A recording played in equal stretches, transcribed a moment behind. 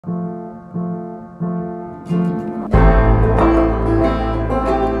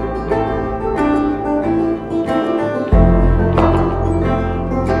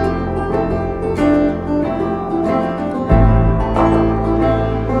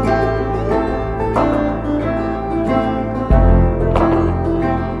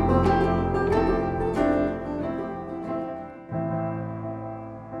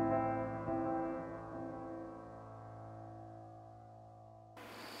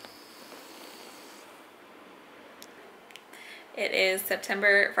It is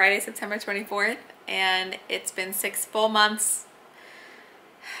Friday, September 24th, and it's been 6 full months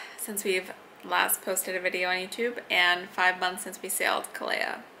since we've last posted a video on YouTube and 5 months since we sailed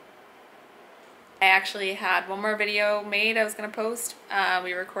Kalea. I actually had one more video made I was going to post.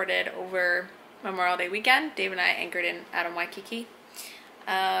 We recorded over Memorial Day weekend. Dave and I anchored out in Waikiki.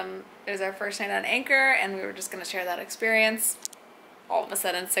 It was our first night on anchor, and we were just going to share that experience. All of a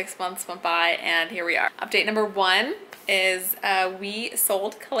sudden 6 months went by, and here we are. Update number 1 is we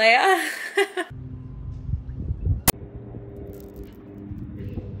sold Kalea.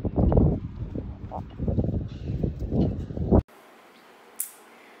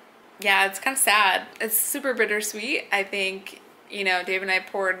 Yeah, it's kind of sad. It's super bittersweet. I think, you know, Dave and I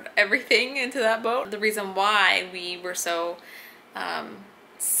poured everything into that boat. The reason why we were so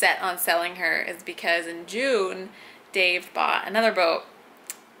set on selling her is because in June, Dave bought another boat.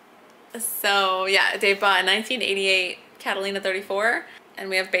 So yeah, Dave bought a 1988 Catalina 34, and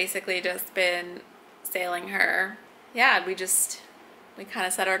we have basically just been sailing her. Yeah, we kind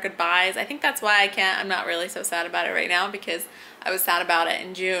of said our goodbyes. I think that's why I'm not really so sad about it right now, because I was sad about it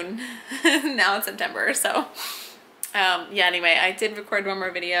in June. Now it's September, so yeah, anyway, I did record one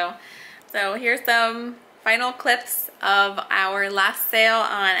more video. So here's some final clips of our last sail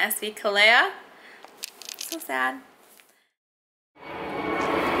on SV Kalea. So sad.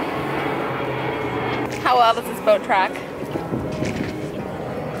 How well does this boat track? You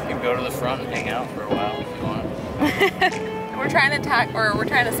can go to the front and hang out for a while if you want. We're trying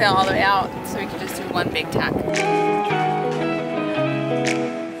to sail all the way out, so we can just do one big tack.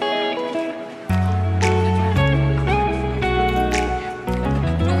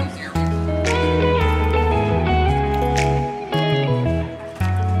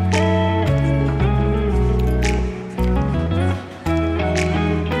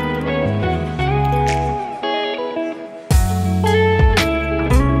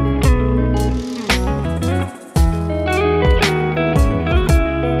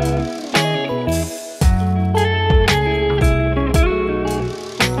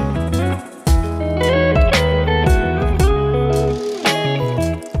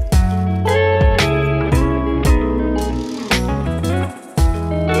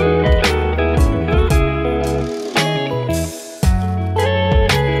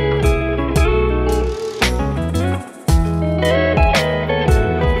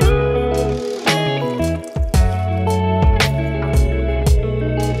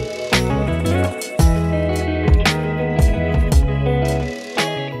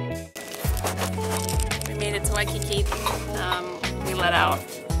 Waikiki. We let out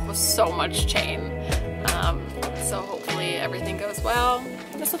with so much chain, so hopefully everything goes well.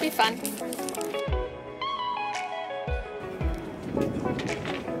 This will be fun.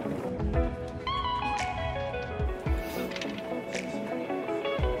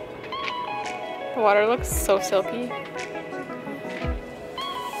 The water looks so silky.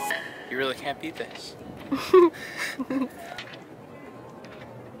 You really can't beat this.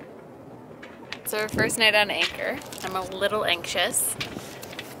 It's our first night on anchor. I'm a little anxious.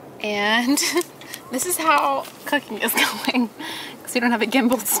 And this is how cooking is going, because we don't have a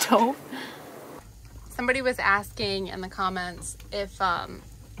gimbal stove. Somebody was asking in the comments if,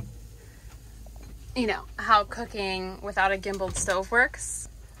 you know, how cooking without a gimbal stove works.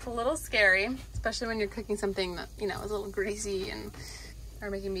 It's a little scary, especially when you're cooking something that, you know, is a little greasy, and we're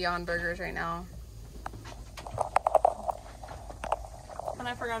making Beyond Burgers right now. And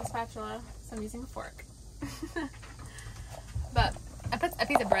I forgot a spatula, so I'm using a fork. But I put a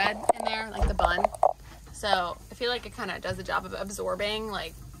piece of bread in there, like the bun, so I feel like it kind of does the job of absorbing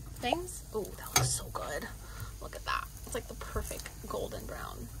like things. Ooh, that looks so good. Look at that. It's like the perfect golden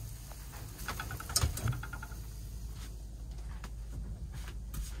brown.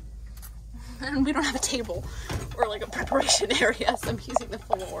 And we don't have a table or like a preparation area, so I'm using the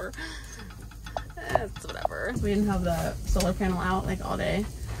floor. It's whatever. We didn't have the solar panel out like all day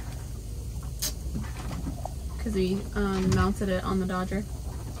because we mounted it on the Dodger.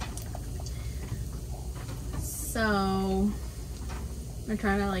 So we're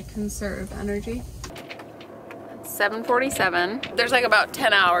trying to like conserve energy. It's 7:47. There's like about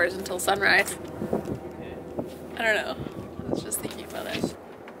 10 hours until sunrise. I don't know. I was just thinking about it.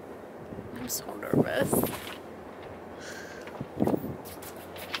 I'm so nervous.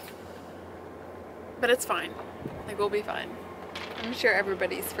 But it's fine. Like, we'll be fine. I'm sure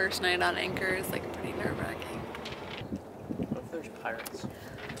everybody's first night on anchor is like pretty nerve-wracking. What if there's pirates?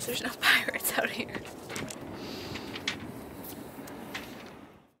 There's no pirates out here.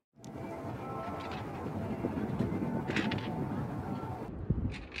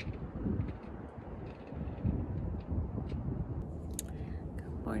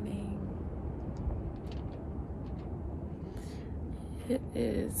 morning. It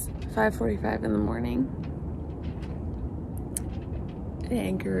is 5:45 in the morning. The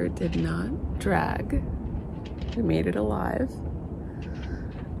anchor did not drag. We made it alive.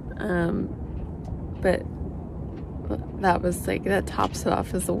 But that was like, that tops it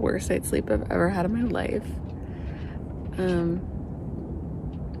off as the worst night's sleep I've ever had in my life.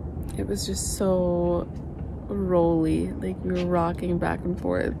 It was just so rolly, like we were rocking back and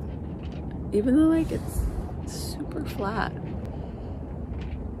forth, even though like it's super flat.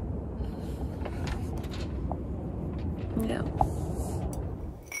 Yeah.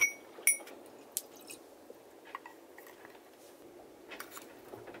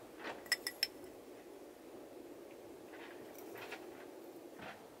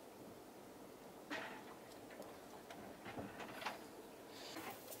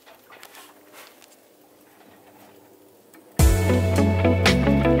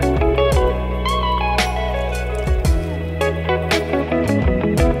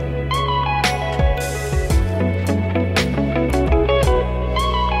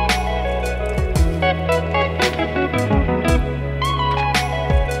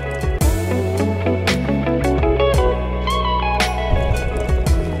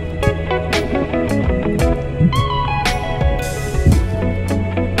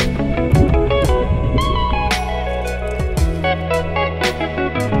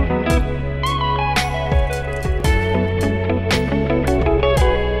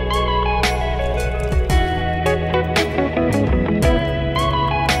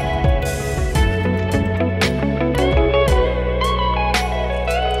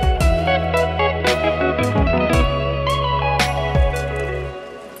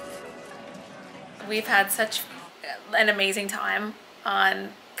 We've had such an amazing time on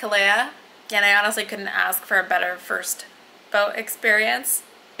Kalea, and I honestly couldn't ask for a better first boat experience.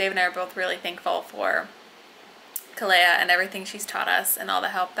 Dave and I are both really thankful for Kalea and everything she's taught us and all the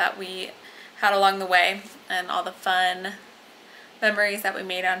help that we had along the way and all the fun memories that we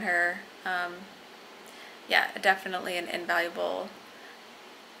made on her. Yeah, definitely an invaluable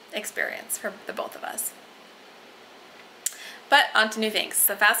experience for the both of us. But on to new things.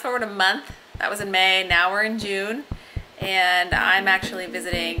 So fast forward a month. That was in May, now we're in June, and I'm actually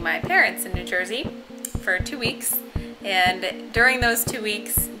visiting my parents in New Jersey for 2 weeks. And during those 2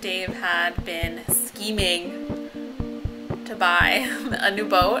 weeks, Dave had been scheming to buy a new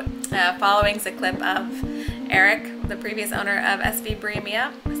boat, following the clip of Eric, the previous owner of SV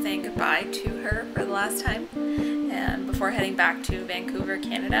Bohemia, saying goodbye to her for the last time, and before heading back to Vancouver,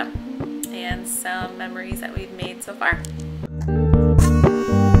 Canada, and some memories that we've made so far.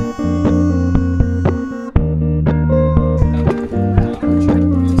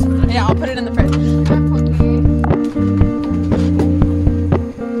 Yeah, I'll put it in the fridge.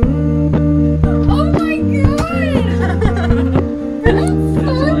 Oh my god! That's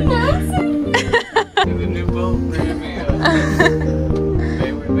so fancy! The new boat,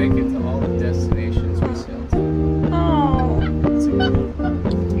 May we make it to all the destinations we sailed to. Oh, that's so fun!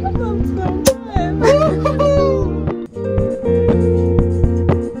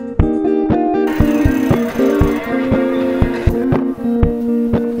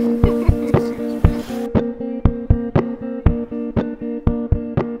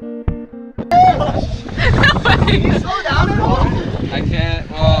 I can't,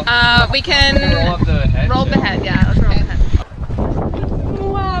 well, We can roll up the head. roll the head, yeah, let's roll the head.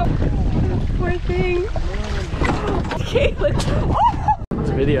 Wow, poor thing. Okay, let's It's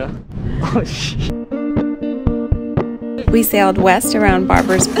a video. Oh shit. We sailed west around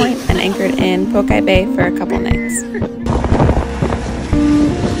Barber's Point and anchored in Pokai Bay for a couple nights.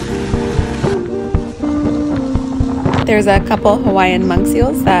 There's a couple Hawaiian monk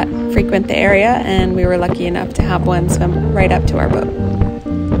seals that frequent the area, and we were lucky enough to have one swim right up to our boat.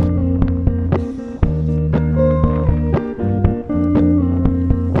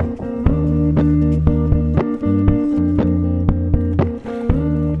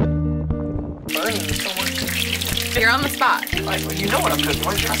 You're on the spot. Like, well, you know what I'm cooking.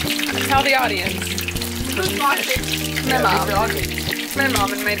 Why are you asking? Tell the audience. Who's watching? My mom. Vlogging. My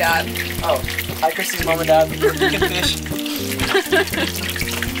mom and my dad. Oh, hi Christy's mom and dad. Good fish.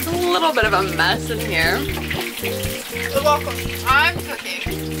 It's a little bit of a mess in here. You're welcome. I'm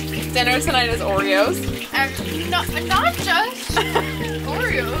cooking. Dinner tonight is Oreos. And not just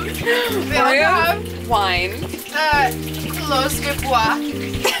Oreos. We also Oreos, have wine. Clos de Bois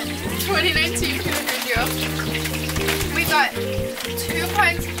 2019 Pinot Grigio. We got 2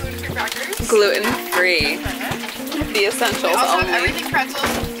 pints of gluten-free crackers. Gluten-free. The essentials We also only. have everything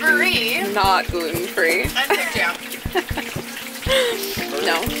pretzels free. Not gluten-free. And pig jam.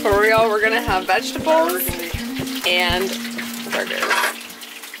 No, for real, we're gonna have vegetables and burgers.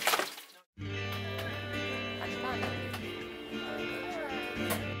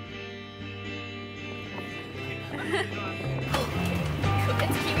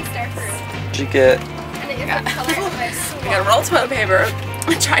 It's kiwi star fruit. What'd you get? And it is the color of my swamp. We got a roll of toilet paper,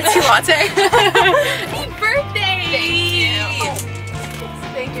 a chai tea latte. Happy birthday!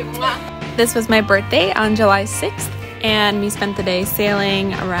 Thank you. Mwah. This was my birthday on July 6th, and we spent the day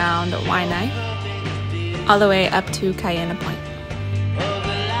sailing around Waiʻi, all the way up to Cayenne Point.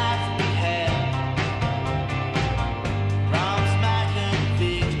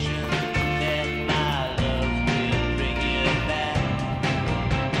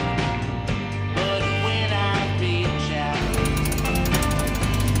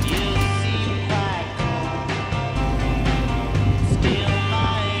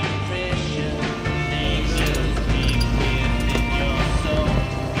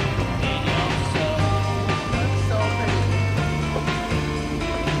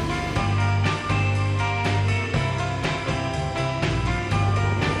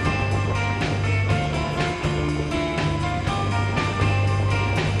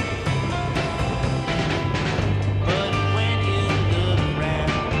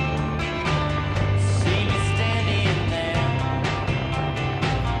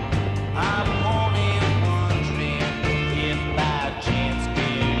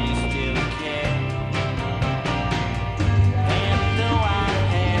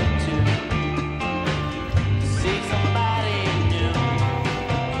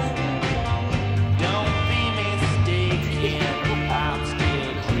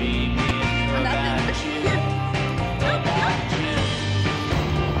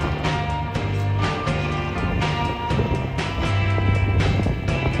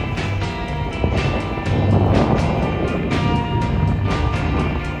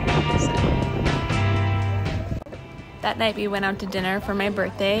 That night we went out to dinner for my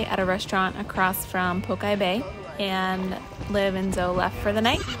birthday at a restaurant across from Pokai Bay, and Liv and Zoe left for the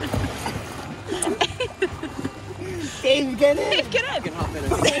night. Dave, get in! Dave, get in! You can hop in.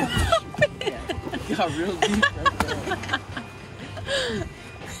 Yeah. Got real deep right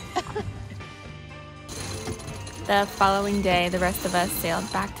there. The following day, the rest of us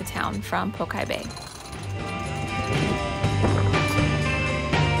sailed back to town from Pokai Bay.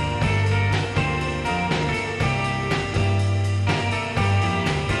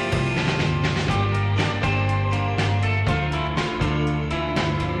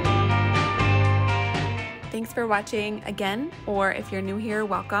 Thanks for watching again, or if you're new here,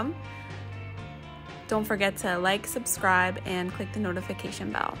 welcome. Don't forget to like, subscribe, and click the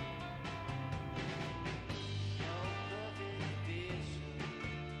notification bell.